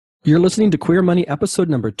You're listening to Queer Money episode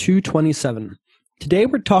number 227. Today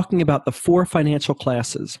we're talking about the 4 financial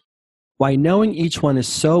classes, why knowing each one is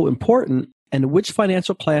so important, and which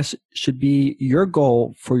financial class should be your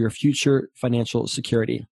goal for your future financial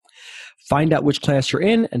security. Find out which class you're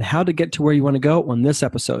in and how to get to where you want to go on this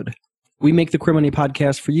episode. We make the Queer Money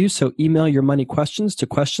podcast for you, so email your money questions to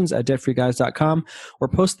questions@debtfreeguys.com or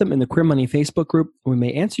post them in the Queer Money Facebook group. We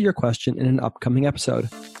may answer your question in an upcoming episode.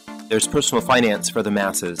 There's personal finance for the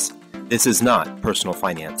masses. This is not personal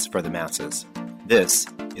finance for the masses. This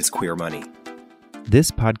is Queer Money. This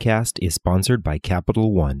podcast is sponsored by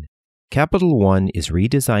Capital One. Capital One is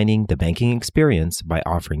redesigning the banking experience by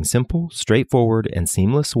offering simple, straightforward, and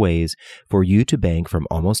seamless ways for you to bank from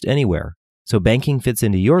almost anywhere. So banking fits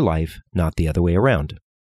into your life, not the other way around.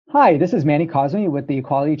 Hi, this is Manny Cosme with the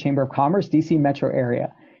Equality Chamber of Commerce, DC metro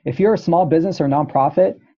area. If you're a small business or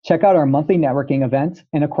nonprofit, check out our monthly networking event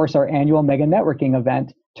and, of course, our annual mega networking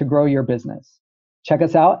event to grow your business. Check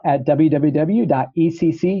us out at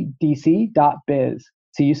www.eccdc.biz.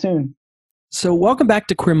 See you soon. So welcome back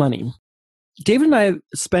to Queer Money. David and I have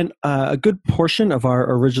spent a good portion of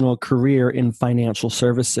our original career in financial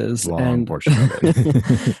services. Portion of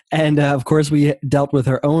it. And of course, we dealt with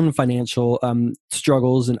our own financial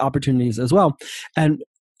struggles and opportunities as well. And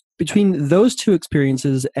between those two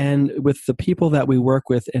experiences and with the people that we work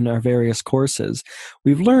with in our various courses,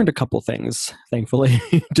 we've learned a couple things, thankfully,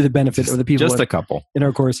 to the benefit of the people Just a couple. in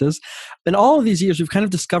our courses. In all of these years, we've kind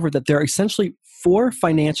of discovered that there are essentially 4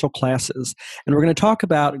 financial classes. And we're going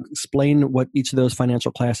to explain what each of those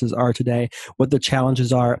financial classes are today, what the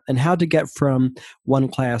challenges are, and how to get from one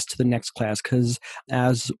class to the next class. Because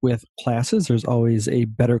as with classes, there's always a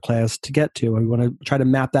better class to get to. And we want to try to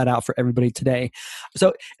map that out for everybody today.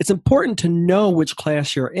 So it's important to know which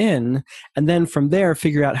class you're in, and then from there,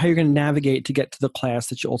 figure out how you're going to navigate to get to the class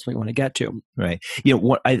that you ultimately want to get to. Right.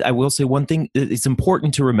 I will say one thing. It's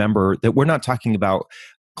important to remember that we're not talking about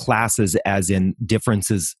classes as in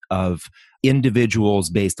differences of individuals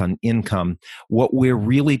based on income. What we're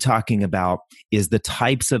really talking about is the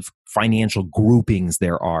types of financial groupings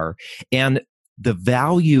there are. And the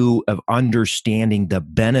value of understanding the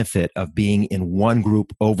benefit of being in one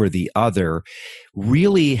group over the other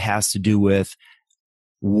really has to do with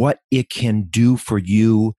what it can do for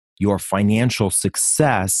you, your financial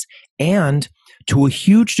success, and to a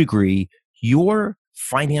huge degree, your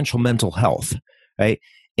financial mental health, right?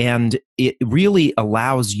 And it really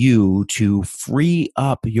allows you to free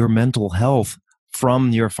up your mental health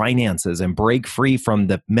from your finances and break free from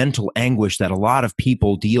the mental anguish that a lot of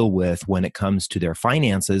people deal with when it comes to their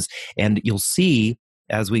finances. And you'll see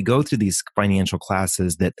as we go through these financial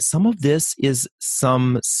classes that some of this is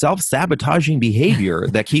some self-sabotaging behavior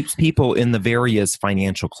that keeps people in the various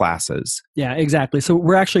financial classes. Yeah, exactly. So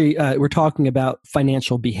we're actually, we're talking about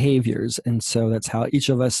financial behaviors. And so that's how each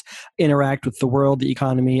of us interact with the world, the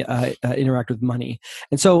economy, interact with money.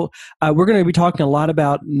 And so we're going to be talking a lot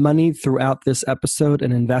about money throughout this episode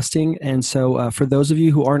and investing. And so for those of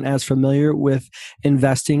you who aren't as familiar with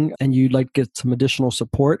investing and you'd like to get some additional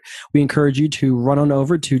support, we encourage you to run on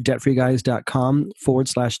over to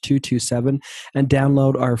debtfreeguys.com/227 and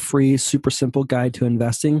download our free super simple guide to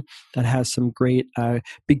investing that has some great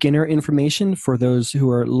beginner information for those who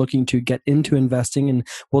are looking to get into investing. And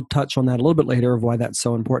we'll touch on that a little bit later of why that's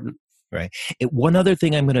so important. Right. One other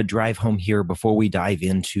thing I'm going to drive home here before we dive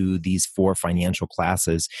into these 4 financial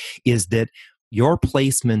classes is that your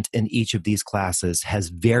placement in each of these classes has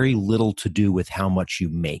very little to do with how much you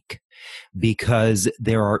make, because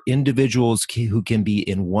there are individuals who can be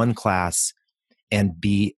in one class and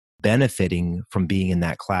be benefiting from being in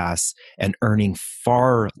that class and earning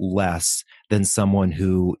far less than someone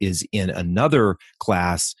who is in another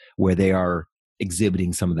class where they are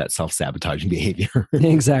exhibiting some of that self-sabotaging behavior.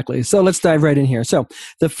 Exactly. So let's dive right in here. So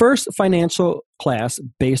the first financial class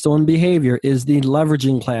based on behavior is the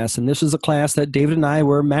leveraging class. And this is a class that David and I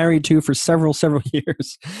were married to for several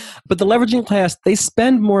years. But the leveraging class, they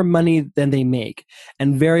spend more money than they make,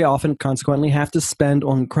 and very often consequently have to spend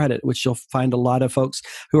on credit, which you'll find a lot of folks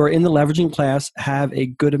who are in the leveraging class have a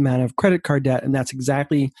good amount of credit card debt. And that's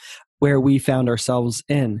exactly where we found ourselves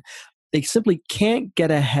in. They simply can't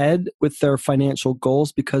get ahead with their financial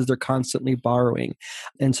goals because they're constantly borrowing.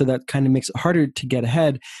 And so that kind of makes it harder to get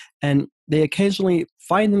ahead. And they occasionally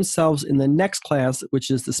find themselves in the next class, which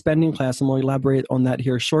is the spending class, and we'll elaborate on that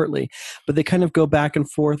here shortly. But they kind of go back and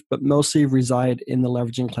forth, but mostly reside in the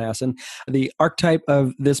leveraging class. And the archetype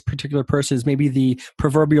of this particular person is maybe the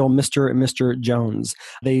proverbial Mr. and Mr. Jones.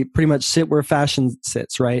 They pretty much sit where fashion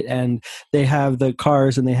sits, right? And they have the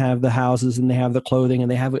cars, and they have the houses, and they have the clothing,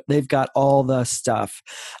 and they've got all the stuff.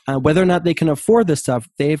 Whether or not they can afford the stuff,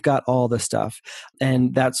 they've got all the stuff.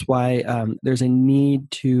 And that's why there's a need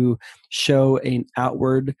to show an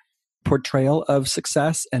outward portrayal of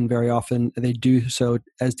success, and very often they do so,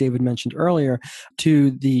 as David mentioned earlier,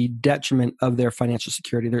 to the detriment of their financial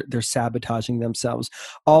security. They're sabotaging themselves,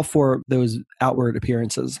 all for those outward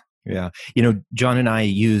appearances. Yeah. John and I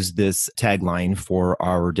use this tagline for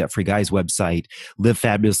our Debt Free Guys website, live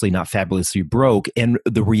fabulously, not fabulously broke. And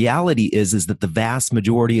the reality is that the vast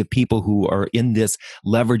majority of people who are in this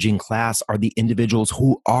leveraging class are the individuals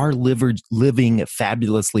who are living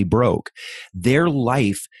fabulously broke. Their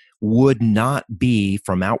life would not be,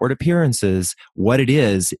 from outward appearances, what it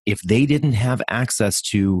is if they didn't have access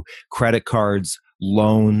to credit cards,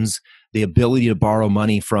 loans, the ability to borrow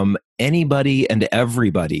money from anybody and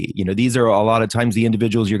everybody. These are a lot of times the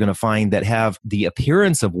individuals you're going to find that have the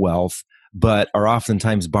appearance of wealth, but are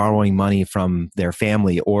oftentimes borrowing money from their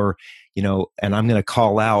family or, and I'm going to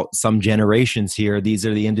call out some generations here. These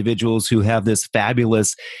are the individuals who have this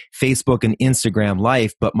fabulous Facebook and Instagram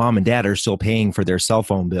life, but mom and dad are still paying for their cell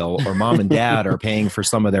phone bill, or mom and dad are paying for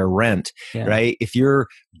some of their rent, right? If you're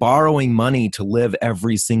borrowing money to live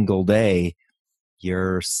every single day,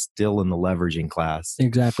 you're still in the leveraging class.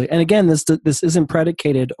 Exactly. And again, this isn't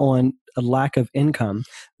predicated on a lack of income.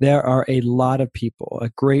 There are a lot of people, a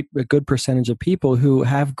good percentage of people who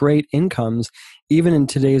have great incomes, even in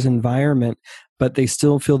today's environment, but they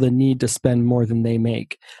still feel the need to spend more than they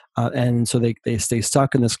make. And so they stay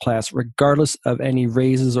stuck in this class, regardless of any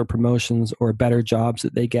raises or promotions or better jobs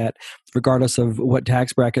that they get, regardless of what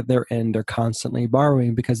tax bracket they're in. They're constantly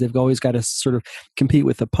borrowing because they've always got to sort of compete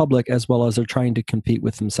with the public as well as they're trying to compete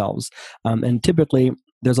with themselves. And typically,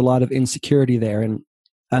 there's a lot of insecurity there.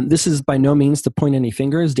 And this is by no means to point any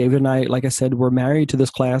fingers. David and I, like I said, were married to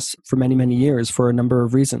this class for many, many years for a number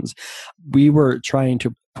of reasons. We were trying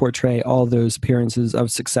to portray all those appearances of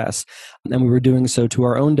success, and we were doing so to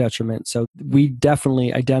our own detriment. So we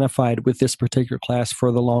definitely identified with this particular class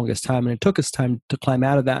for the longest time, and it took us time to climb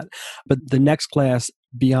out of that. But the next class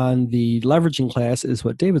beyond the leveraging class is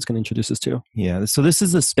what David's going to introduce us to. Yeah. So this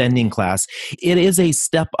is a spending class. It is a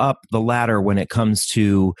step up the ladder when it comes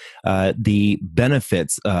to the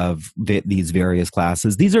benefits of these various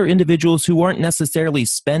classes. These are individuals who aren't necessarily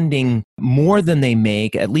spending more than they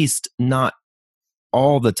make, at least not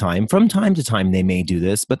all the time. From time to time, they may do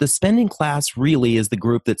this, but the spending class really is the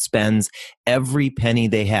group that spends every penny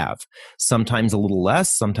they have. Sometimes a little less,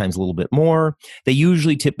 sometimes a little bit more. They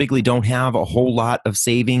typically don't have a whole lot of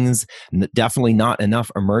savings, definitely not enough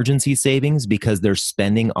emergency savings because they're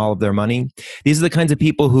spending all of their money. These are the kinds of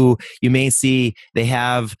people who you may see they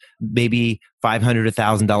have maybe $500,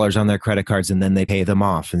 $1,000 on their credit cards, and then they pay them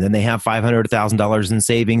off. And then they have $500, $1,000 in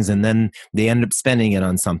savings, and then they end up spending it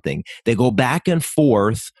on something. They go back and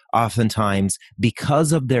forth oftentimes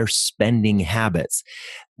because of their spending habits.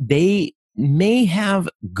 They may have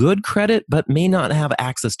good credit, but may not have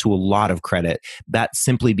access to a lot of credit. That's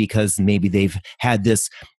simply because maybe they've had this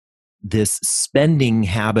spending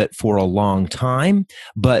habit for a long time,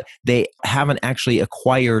 but they haven't actually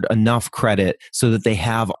acquired enough credit so that they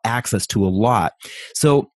have access to a lot.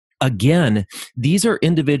 So again, these are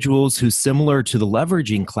individuals who, similar to the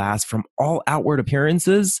leveraging class, from all outward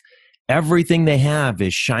appearances, everything they have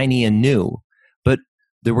is shiny and new. But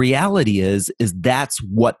the reality is that's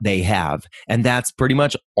what they have. And that's pretty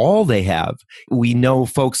much all they have. We know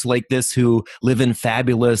folks like this who live in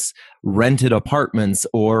fabulous rented apartments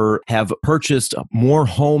or have purchased more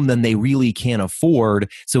home than they really can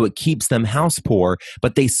afford. So it keeps them house poor,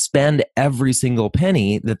 but they spend every single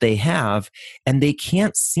penny that they have, and they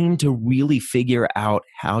can't seem to really figure out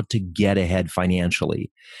how to get ahead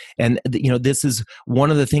financially. And, this is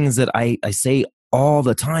one of the things that I say all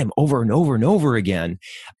the time, over and over and over again,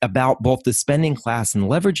 about both the spending class and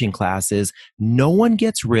leveraging class is no one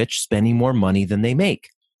gets rich spending more money than they make.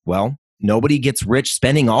 Well, nobody gets rich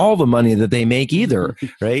spending all the money that they make either,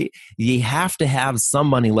 right? You have to have some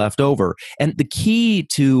money left over. And the key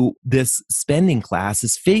to this spending class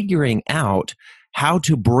is figuring out how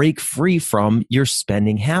to break free from your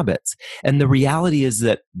spending habits. And the reality is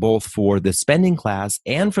that both for the spending class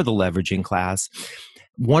and for the leveraging class,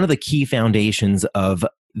 one of the key foundations of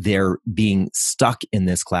their being stuck in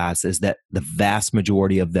this class is that the vast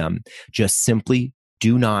majority of them just simply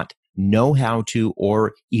do not know how to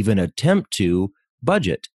or even attempt to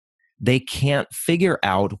budget. They can't figure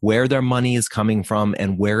out where their money is coming from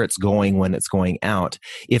and where it's going when it's going out.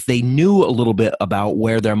 If they knew a little bit about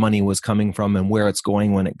where their money was coming from and where it's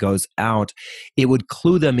going when it goes out, it would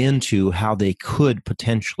clue them into how they could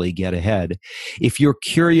potentially get ahead. If you're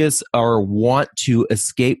curious or want to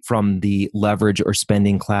escape from the leverage or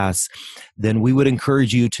spending class, then we would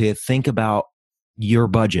encourage you to think about your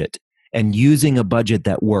budget and using a budget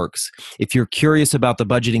that works. If you're curious about the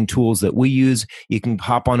budgeting tools that we use, you can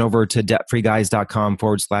hop on over to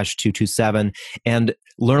debtfreeguys.com/227 and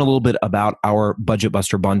learn a little bit about our Budget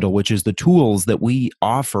Buster bundle, which is the tools that we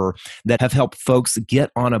offer that have helped folks get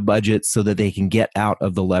on a budget so that they can get out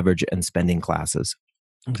of the leverage and spending classes.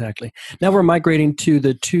 Exactly. Now we're migrating to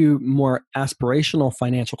the two more aspirational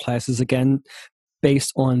financial classes, again,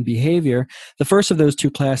 based on behavior. The first of those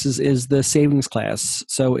two classes is the savings class.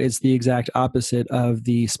 So it's the exact opposite of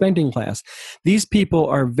the spending class. These people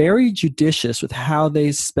are very judicious with how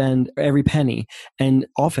they spend every penny, and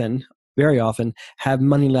very often, have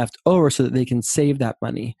money left over so that they can save that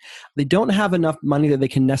money. They don't have enough money that they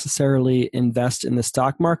can necessarily invest in the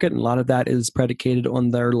stock market, and a lot of that is predicated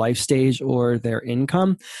on their life stage or their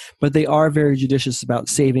income, but they are very judicious about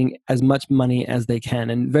saving as much money as they can.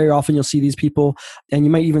 And very often you'll see these people, and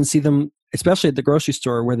you might even see them especially at the grocery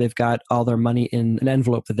store, where they've got all their money in an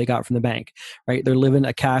envelope that they got from the bank, right? They're living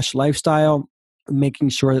a cash lifestyle, making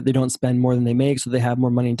sure that they don't spend more than they make so they have more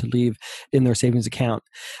money to leave in their savings account.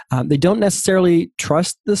 They don't necessarily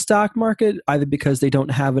trust the stock market, either because they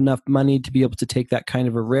don't have enough money to be able to take that kind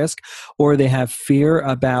of a risk, or they have fear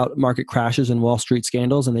about market crashes and Wall Street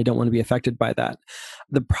scandals and they don't want to be affected by that.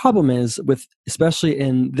 The problem is, especially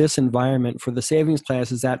in this environment for the savings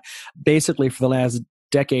class, is that basically for the last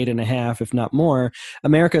decade and a half, if not more,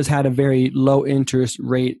 America has had a very low interest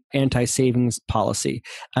rate anti-savings policy.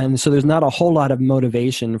 And so there's not a whole lot of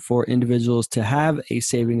motivation for individuals to have a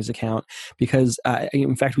savings account because,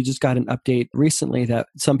 in fact, we just got an update recently that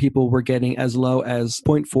some people were getting as low as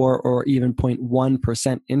 0.4 or even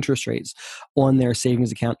 0.1% interest rates on their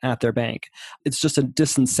savings account at their bank. It's just a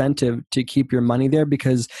disincentive to keep your money there,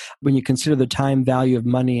 because when you consider the time value of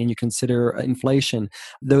money and you consider inflation,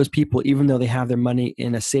 those people, even though they have their money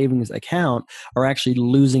in a savings account, are actually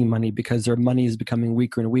losing money because their money is becoming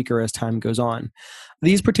weaker and weaker as time goes on.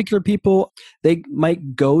 These particular people, they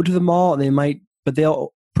might go to the mall, but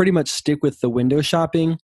they'll pretty much stick with the window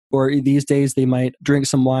shopping, or these days they might drink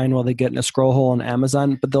some wine while they get in a scroll hole on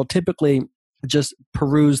Amazon, but they'll typically just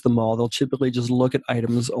peruse the mall. They'll typically just look at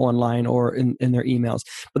items online or in their emails,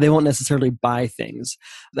 but they won't necessarily buy things.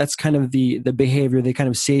 That's kind of the behavior. They kind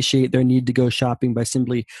of satiate their need to go shopping by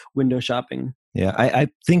simply window shopping. Yeah, I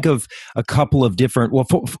think of a couple of different,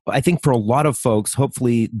 I think for a lot of folks,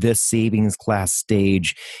 hopefully this savings class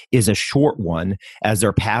stage is a short one as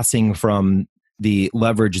they're passing from the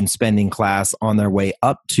leverage and spending class on their way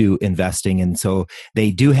up to investing. And so they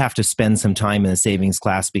do have to spend some time in the savings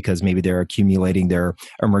class because maybe they're accumulating their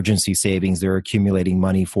emergency savings, they're accumulating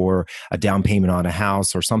money for a down payment on a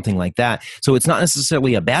house or something like that. So it's not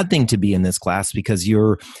necessarily a bad thing to be in this class because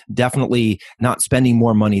you're definitely not spending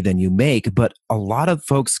more money than you make. But a lot of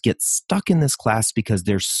folks get stuck in this class because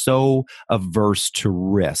they're so averse to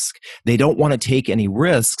risk. They don't want to take any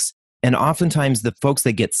risks. And oftentimes the folks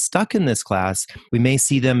that get stuck in this class, we may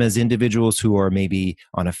see them as individuals who are maybe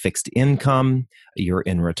on a fixed income, you're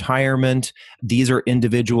in retirement. These are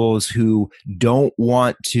individuals who don't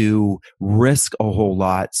want to risk a whole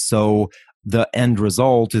lot. So the end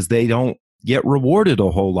result is they don't get rewarded a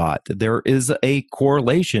whole lot. There is a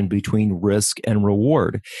correlation between risk and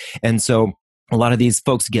reward. And so a lot of these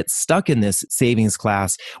folks get stuck in this savings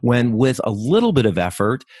class when, with a little bit of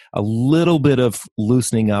effort, a little bit of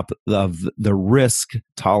loosening up of the risk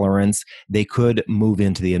tolerance, they could move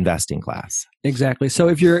into the investing class. Exactly. So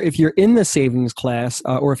if you're in the savings class,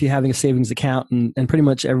 or if you're having a savings account, and pretty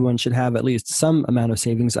much everyone should have at least some amount of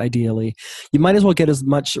savings ideally, you might as well get as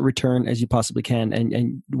much return as you possibly can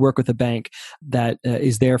and work with a bank that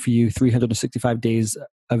is there for you 365 days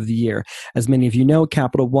of the year. As many of you know,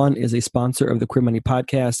 Capital One is a sponsor of the Queer Money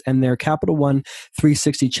Podcast, and their Capital One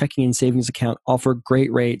 360 checking and savings account offer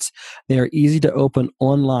great rates. They are easy to open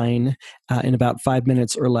online in about 5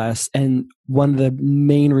 minutes or less. And one of the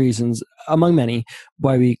main reasons, among many,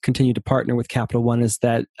 why we continue to partner with Capital One is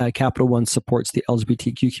that Capital One supports the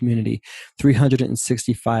LGBTQ community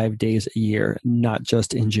 365 days a year, not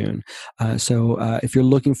just in June. So if you're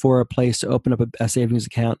looking for a place to open up a savings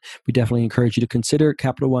account, we definitely encourage you to consider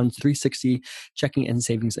Capital One's 360 checking and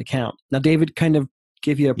savings account. Now, David kind of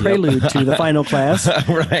give you a prelude to the final class.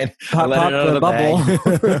 Right. Pop the bubble.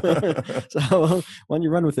 So why don't you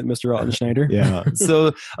run with it, Mr. Altenschneider? Yeah.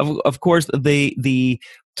 So of course, the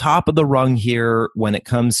top of the rung here when it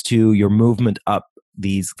comes to your movement up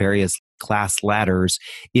these various class ladders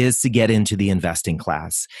is to get into the investing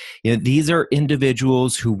class. These are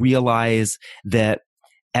individuals who realize that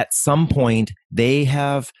at some point they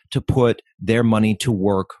have to put their money to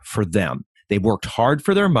work for them. They've worked hard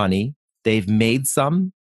for their money. They've made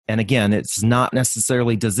some. And again, it's not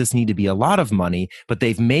necessarily, does this need to be a lot of money, but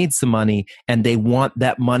they've made some money and they want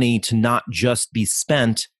that money to not just be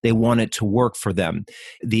spent. They want it to work for them.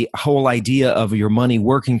 The whole idea of your money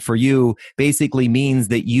working for you basically means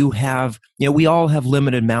that you have, we all have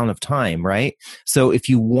limited amount of time, right? So if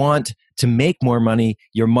you want to make more money,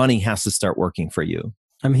 your money has to start working for you.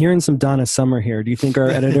 I'm hearing some Donna Summer here. Do you think our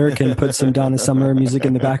editor can put some Donna Summer music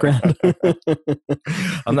in the background?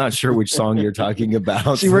 I'm not sure which song you're talking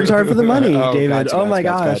about. She works hard for the money, oh, David. Gotcha, my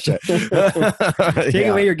gosh. Take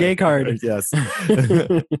away your gay card. Yes.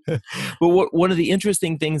 But one of the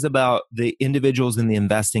interesting things about the individuals in the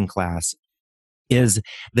investing class is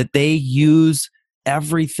that they use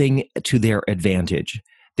everything to their advantage.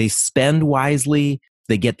 They spend wisely.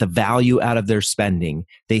 They get the value out of their spending.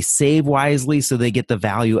 They save wisely, so they get the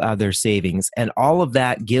value out of their savings. And all of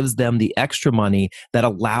that gives them the extra money that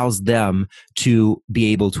allows them to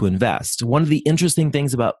be able to invest. One of the interesting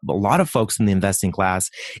things about a lot of folks in the investing class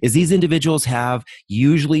is these individuals have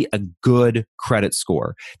usually a good credit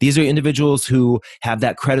score. These are individuals who have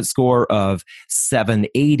that credit score of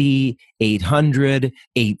 780, 800,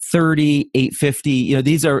 830, 850.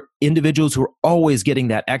 These are individuals who are always getting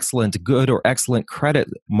that excellent, good, or excellent credit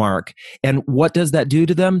mark. And what does that do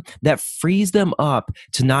to them? That frees them up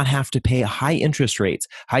to not have to pay high interest rates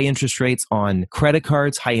on credit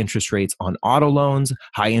cards, high interest rates on auto loans,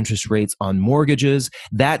 high interest rates on mortgages.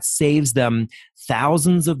 That saves them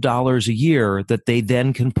thousands of dollars a year that they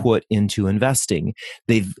then can put into investing.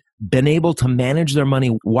 They've been able to manage their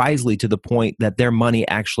money wisely to the point that their money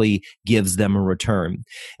actually gives them a return.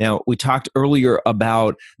 Now, we talked earlier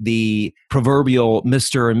about the proverbial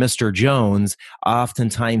Mr. and Mr. Jones.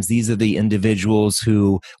 Oftentimes, these are the individuals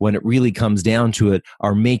who, when it really comes down to it,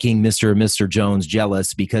 are making Mr. and Mr. Jones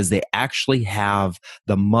jealous because they actually have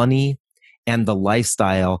the money and the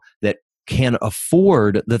lifestyle that can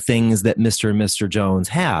afford the things that Mr. and Mr. Jones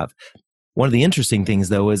have. One of the interesting things,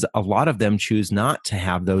 though, is a lot of them choose not to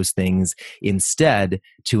have those things, instead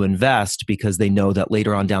to invest, because they know that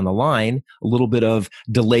later on down the line, a little bit of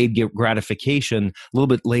delayed gratification, a little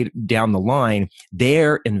bit later down the line,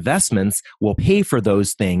 their investments will pay for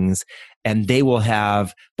those things, and they will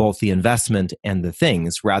have both the investment and the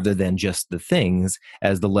things rather than just the things,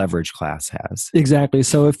 as the leverage class has. Exactly.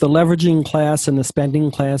 So if the leveraging class and the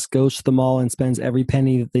spending class goes to the mall and spends every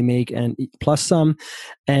penny that they make and plus some,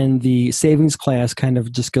 and the savings class kind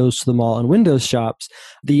of just goes to the mall and windows shops,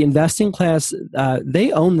 the investing class,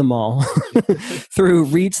 they own the mall through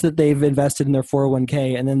REITs that they've invested in their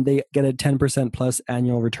 401k, and then they get a 10% plus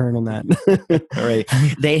annual return on that. All right.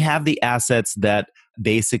 They have the assets that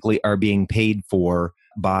basically are being paid for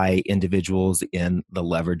by individuals in the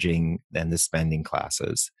leveraging and the spending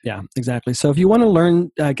classes. Yeah, exactly. So if you want to learn,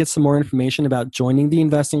 get some more information about joining the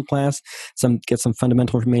investing class, get some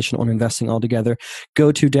fundamental information on investing altogether,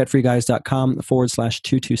 go to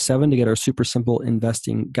debtfreeguys.com/227 to get our super simple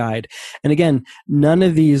investing guide. And again, none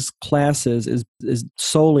of these classes is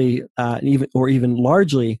solely even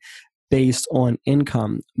largely based on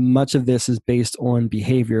income. Much of this is based on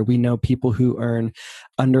behavior. We know people who earn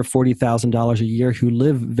under $40,000 a year who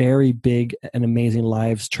live very big and amazing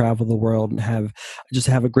lives, travel the world, and have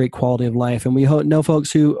a great quality of life. And we know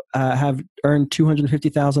folks who have earned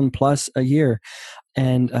 $250,000 plus a year,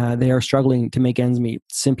 and they are struggling to make ends meet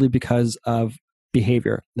simply because of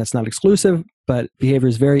behavior. That's not exclusive, but behavior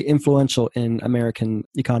is very influential in American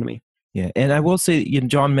economy. Yeah. And I will say,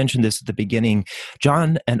 John mentioned this at the beginning.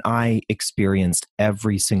 John and I experienced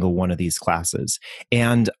every single one of these classes.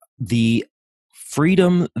 And the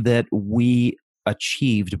freedom that we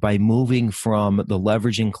achieved by moving from the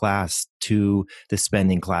leveraging class to the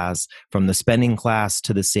spending class, from the spending class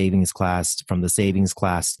to the savings class, from the savings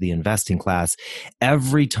class to the investing class,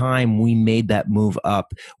 every time we made that move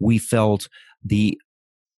up, we felt the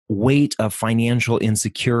weight of financial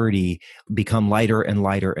insecurity become lighter and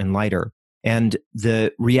lighter and lighter. And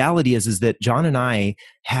the reality is that John and I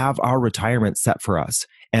have our retirement set for us.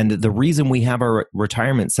 And the reason we have our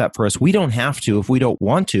retirement set for us, we don't have to, if we don't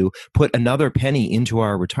want to, put another penny into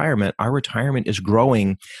our retirement. Our retirement is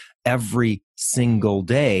growing every single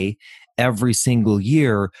day, every single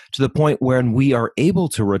year, to the point where when we are able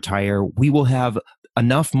to retire, we will have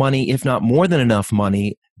enough money, if not more than enough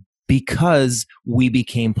money, because we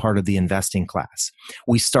became part of the investing class.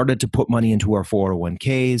 We started to put money into our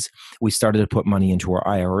 401ks. We started to put money into our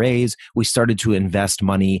IRAs. We started to invest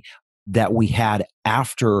money that we had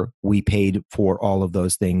after we paid for all of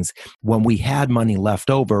those things. When we had money left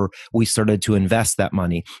over, we started to invest that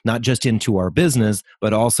money, not just into our business,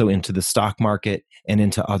 but also into the stock market and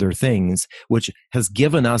into other things, which has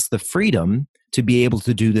given us the freedom to be able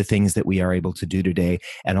to do the things that we are able to do today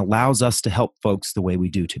and allows us to help folks the way we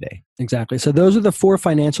do today. Exactly. So those are the 4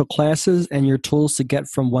 financial classes and your tools to get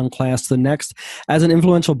from one class to the next. As an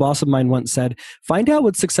influential boss of mine once said, find out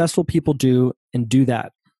what successful people do and do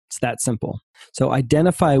that. It's that simple. So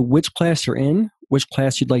identify which class you're in, which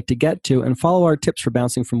class you'd like to get to, and follow our tips for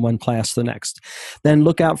bouncing from one class to the next. Then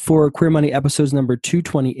look out for Queer Money episodes number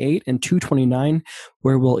 228 and 229,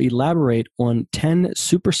 where we'll elaborate on 10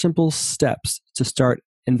 super simple steps to start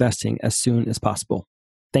investing as soon as possible.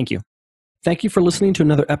 Thank you. Thank you for listening to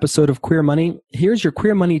another episode of Queer Money. Here's your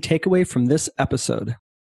Queer Money takeaway from this episode.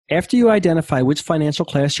 After you identify which financial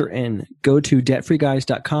class you're in, go to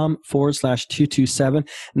debtfreeguys.com/227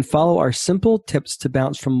 and follow our simple tips to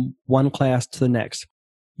bounce from one class to the next.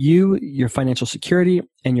 You, your financial security,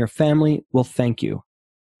 and your family will thank you.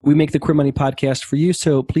 We make the Queer Money podcast for you,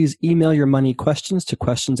 so please email your money questions to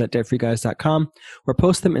questions@debtfreeguys.com or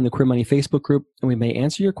post them in the Queer Money Facebook group, and we may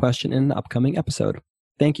answer your question in an upcoming episode.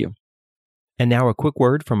 Thank you. And now a quick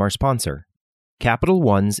word from our sponsor. Capital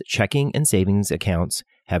One's checking and savings accounts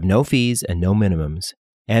have no fees and no minimums.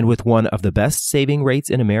 And with one of the best saving rates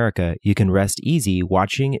in America, you can rest easy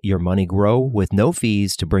watching your money grow with no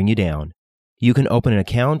fees to bring you down. You can open an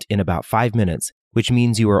account in about 5 minutes, which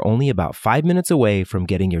means you are only about 5 minutes away from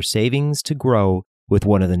getting your savings to grow with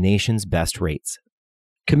one of the nation's best rates.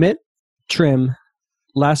 Commit, trim,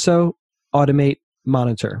 lasso, automate,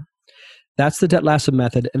 monitor. That's the Debt Lasso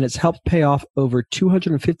method, and it's helped pay off over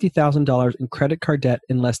 $250,000 in credit card debt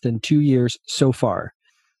in less than 2 years so far.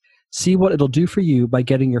 See what it'll do for you by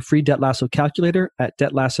getting your free Debt Lasso calculator at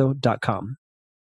debtlasso.com.